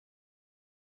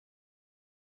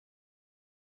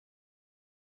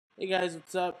Hey guys,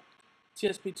 what's up?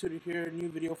 TSPTutor here, new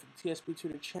video for the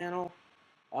TSPTutor channel.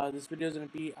 This video is going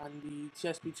to be on the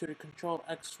TSPTutor Control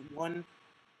X1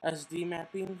 SD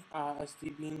mapping,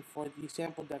 SD being for the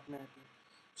sample deck mapping.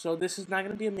 So this is not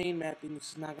going to be a main mapping,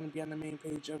 this is not going to be on the main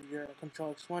page of your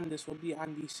Control X1, this will be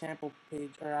on the sample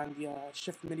page, or on the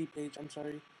Shift MIDI page, I'm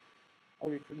sorry,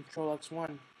 of your Control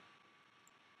X1.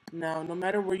 Now, no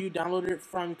matter where you downloaded it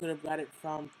from, you could have got it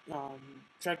from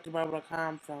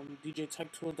TraktorBible.com, from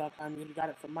DJTechTools.com. You could have got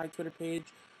it from my Twitter page,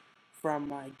 from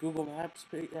my Google Maps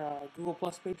page, Google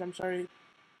Plus page. I'm sorry.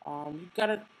 You got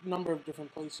a number of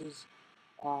different places.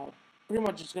 Pretty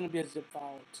much, it's going to be a zip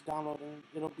file to download, and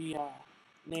it'll be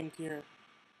named here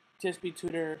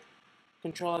TSPTutor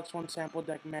Control X1 Sample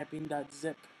Deck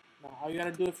Mapping.zip. Now, all you got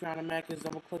to do if you're on a Mac is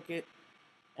double click it,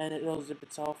 and it'll zip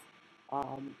itself.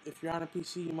 If you're on a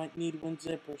PC, you might need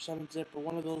WinZip or 7-Zip or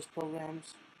one of those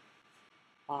programs.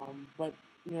 But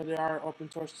you know, there are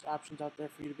open source options out there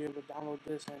for you to be able to download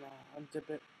this and unzip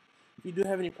it. If you do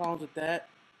have any problems with that,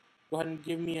 go ahead and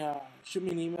shoot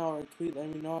me an email or a tweet,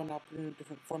 let me know, and I'll put it in a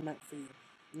different format for you.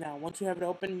 Now, once you have it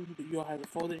open, you'll have the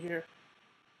folder here.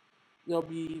 There'll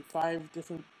be 5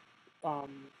 different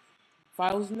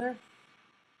files in there.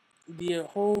 The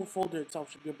whole folder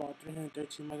itself should be about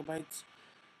 313 megabytes.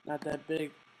 Not that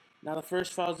big. Now the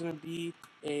first file is going to be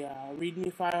a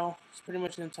README file. It's pretty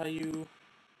much going to tell you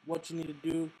what you need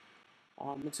to do.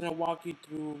 It's going to walk you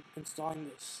through installing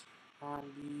this.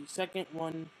 The second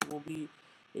one will be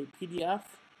a PDF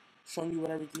showing you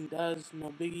what everything does.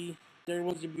 No biggie. Third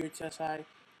one's going to be your TSI.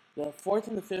 The fourth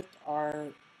and the fifth are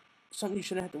something you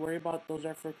shouldn't have to worry about. Those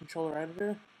are for controller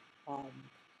editor.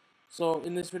 So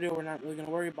in this video, we're not really going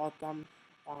to worry about them.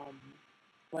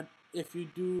 But if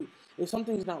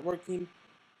something's not working,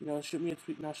 you know, shoot me a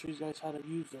tweet and I'll show you guys how to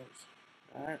use those.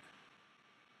 Alright.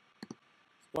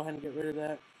 Let's go ahead and get rid of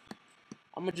that.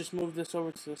 I'm going to just move this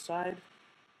over to the side.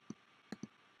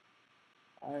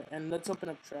 Alright, and let's open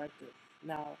up Traktor.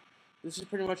 Now, this is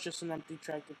pretty much just an empty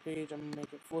Traktor page. I'm going to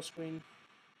make it full screen.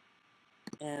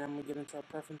 And I'm going to get into our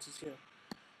preferences here.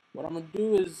 What I'm going to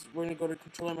do is we're going to go to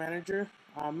Controller Manager.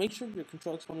 Make sure your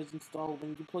Control X1 is installed.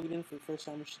 When you plug it in for the first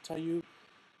time, it should tell you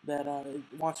that it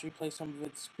wants to replace some of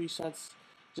its presets.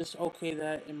 Just okay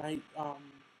that. It might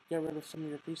get rid of some of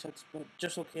your presets, but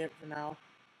just okay it for now.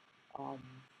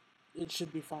 It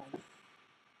should be fine.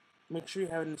 Make sure you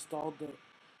have it installed.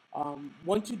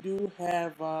 Once you do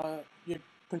have your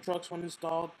Control X1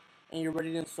 installed and you're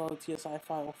ready to install the TSI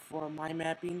file for my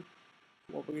mapping,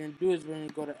 what we're going to do is we're going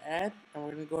to go to Add and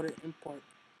we're going to go to Import.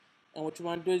 And what you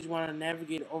want to do is you want to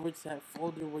navigate over to that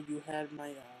folder where you had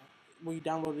where you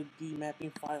downloaded the mapping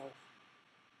file.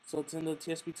 So it's in the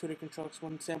TSPTutor Control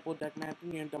X1 sample deck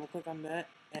mapping. You're going to double click on that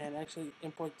and actually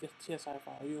import the TSI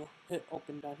file. You'll hit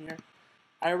open down here.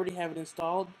 I already have it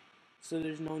installed, so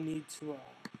there's no need to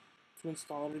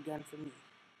install it again for me.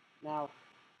 Now,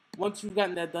 once you've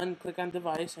gotten that done, click on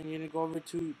device and you're going to go over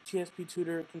to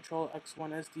TSPTutor Control X1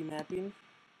 SD mapping.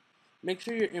 Make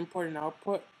sure your import and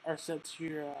output are set to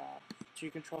your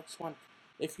Control X1.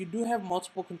 If you do have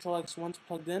multiple Control X1s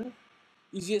plugged in,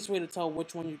 easiest way to tell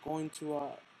which one you're going to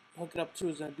hook it up to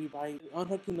is going to be by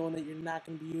unhooking the one that you're not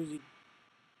going to be using.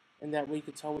 And that way you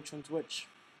can tell which one's which.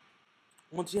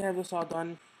 Once you have this all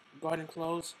done, go ahead and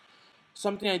close.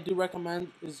 Something I do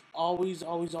recommend is always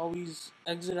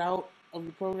exit out of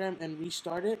your program and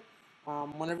restart it.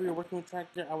 Whenever you're working with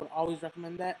Traktor, I would always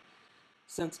recommend that.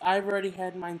 Since I've already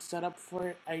had mine set up for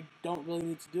it, I don't really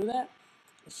need to do that.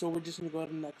 So we're just going to go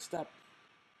to the next step.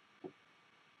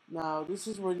 Now, this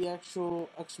is where the actual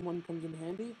X1 comes in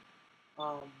handy.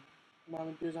 What I'm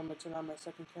going to do is I'm going to turn on my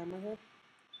second camera here.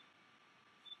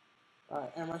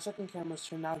 And my second camera is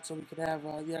turned on so we could have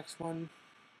the X1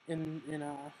 in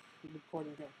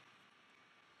recording here.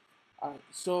 Alright,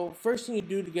 so first thing you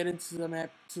do to get into the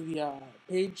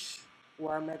page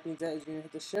where our mapping is at is you're going to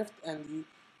hit the Shift and the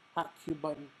Hotkey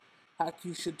button.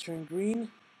 Hotkey should turn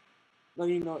green, let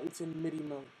you know it's in MIDI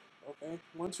mode. Okay,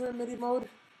 once we're in MIDI mode,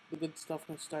 the good stuff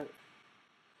can start.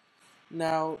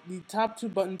 Now, the top 2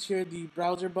 buttons here, the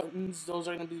browser buttons, those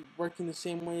are going to be working the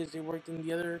same way as they worked in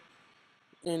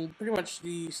pretty much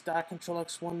the stock Control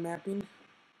X1 mapping.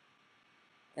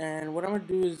 And what I'm going to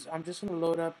do is I'm just going to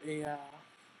load up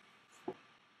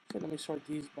let me sort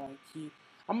these by key.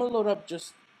 I'm going to load up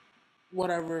just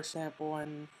whatever sample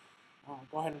and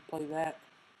go ahead and play that.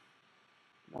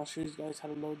 I'll show you guys how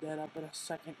to load that up in a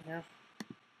second here.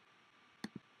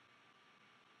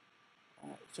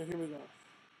 Alright, so here we go.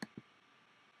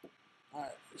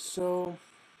 Alright, so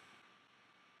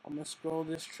I'm going to scroll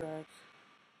this track.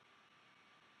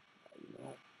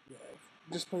 Yeah,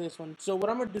 just play this one. So what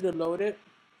I'm going to do to load it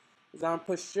is I'm gonna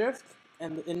push shift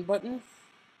and the in button.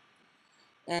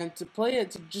 And to play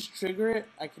it, to just trigger it,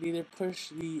 I could either push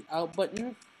the out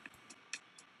button,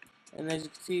 and as you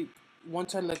can see,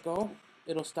 once I let go,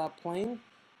 it'll stop playing,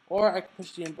 or I can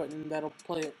push the in button, and that'll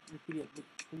play it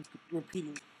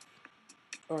repeating,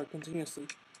 or continuously.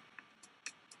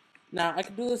 Now, I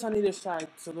can do this on either side,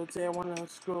 so let's say I want to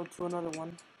scroll to another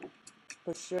one,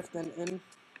 push shift and in,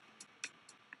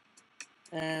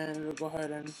 and it'll go ahead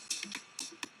and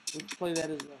play that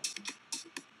as well.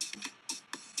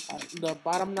 The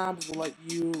bottom knobs will let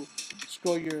you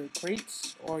scroll your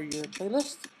crates or your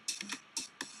playlist.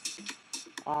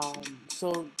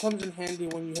 So it comes in handy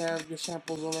when you have your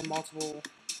samples over multiple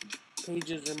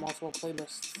pages or multiple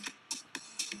playlists.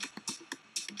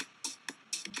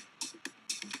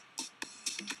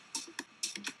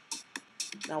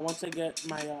 Now once I get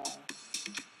my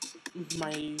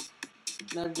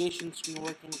navigation screen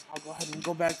working, I'll go ahead and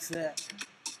go back to that.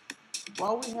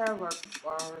 While we have our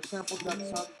sample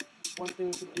decks up, one thing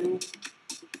we could do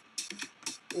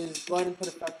is go ahead and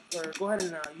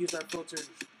use our filters.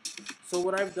 So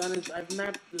what I've done is I've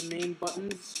mapped the main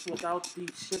buttons without the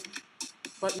shift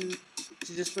button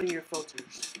to just putting your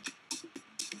filters.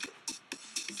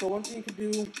 So one thing you could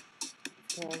do,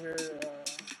 come over here,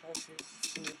 actually,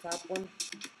 in the top one.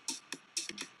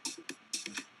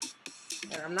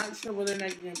 And I'm not sure whether or not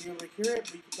you're going to be able to hear it,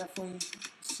 but you can definitely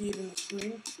see it in the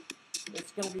screen.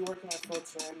 It's going to be working on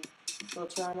filter, and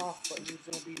filter on off button is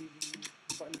going to be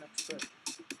the button next to it.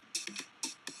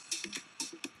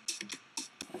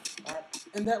 Alright,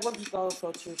 and that works with all the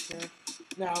filters here.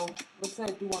 Now, let's say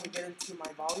I do want to get into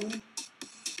my volume.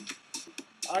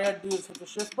 All I gotta do is hit the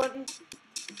shift button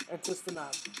and twist the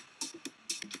knob.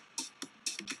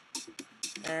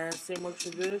 And same works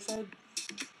for the other side.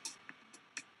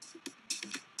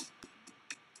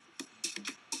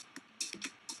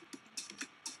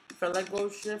 If I let go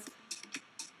of shift,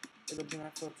 it'll be my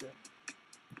filter.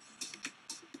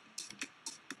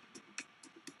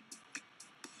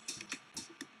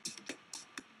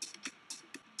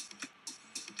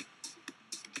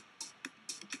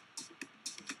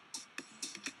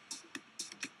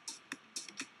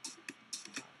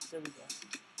 There we go.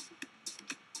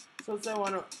 So if I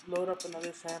want to load up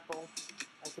another sample,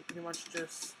 I could pretty much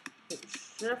just hit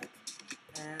shift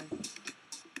and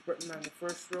button on the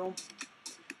first row.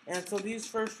 And so these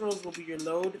first rows will be your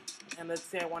load. And let's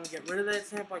say I want to get rid of that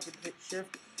sample, I could hit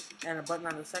shift and a button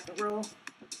on the second row,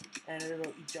 and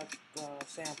it'll eject the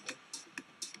sample.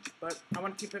 But I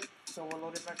want to keep it, so we'll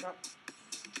load it back up.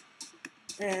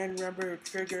 And remember,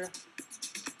 trigger.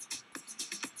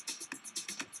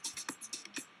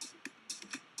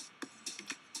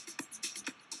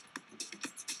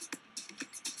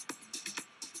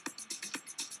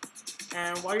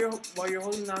 And while you're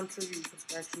holding down trigger, you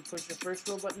can actually push the first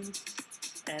row button,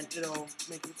 and it'll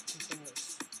make it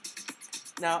continuous.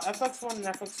 Now, FX1 and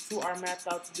FX2 are mapped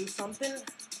out to do something.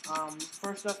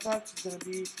 First FX is going to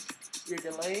be your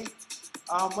delay.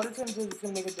 What it's going to do is it's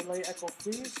going to make a delay echo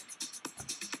freeze.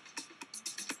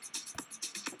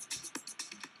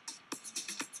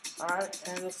 Alright,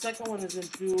 and the second one is going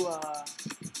to do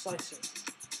slicer.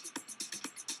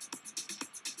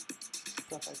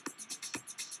 Stuff like that.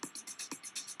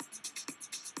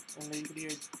 And then you can hear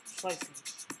slicing.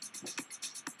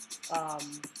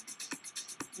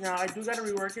 Now I do gotta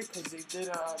rework it because they did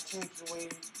change the way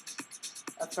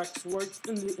effects worked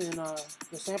in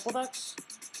the sample decks.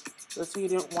 Let's say you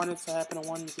didn't want it to happen on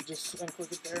one, you could just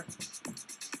click it there.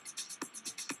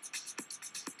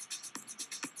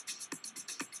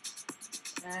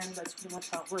 And that's pretty much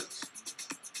how it works.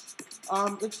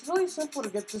 It's really simple to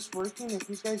get this working. If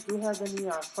you guys do have any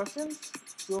questions,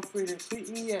 feel free to tweet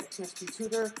me at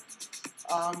TSPTutor,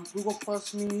 Google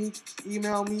Plus me,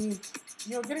 email me,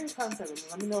 get in contact with me.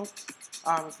 Let me know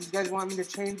if you guys want me to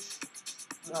change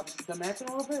the mapping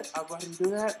a little bit. I'll go ahead and do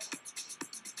that.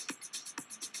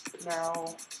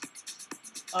 Now,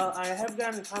 I have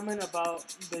gotten a comment about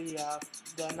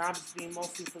the knobs being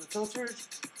mostly for the filters.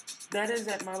 That is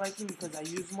at my liking because I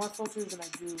use more filters than I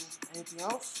do anything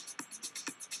else.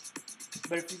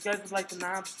 But if you guys would like the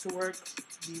knobs to work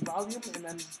the volume and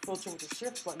then filter with the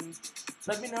shift button,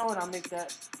 let me know and I'll make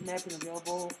that mapping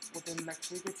available within the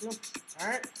next week or two.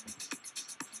 Alright?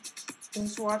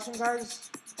 Thanks for watching, guys.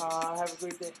 Have a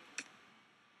great day.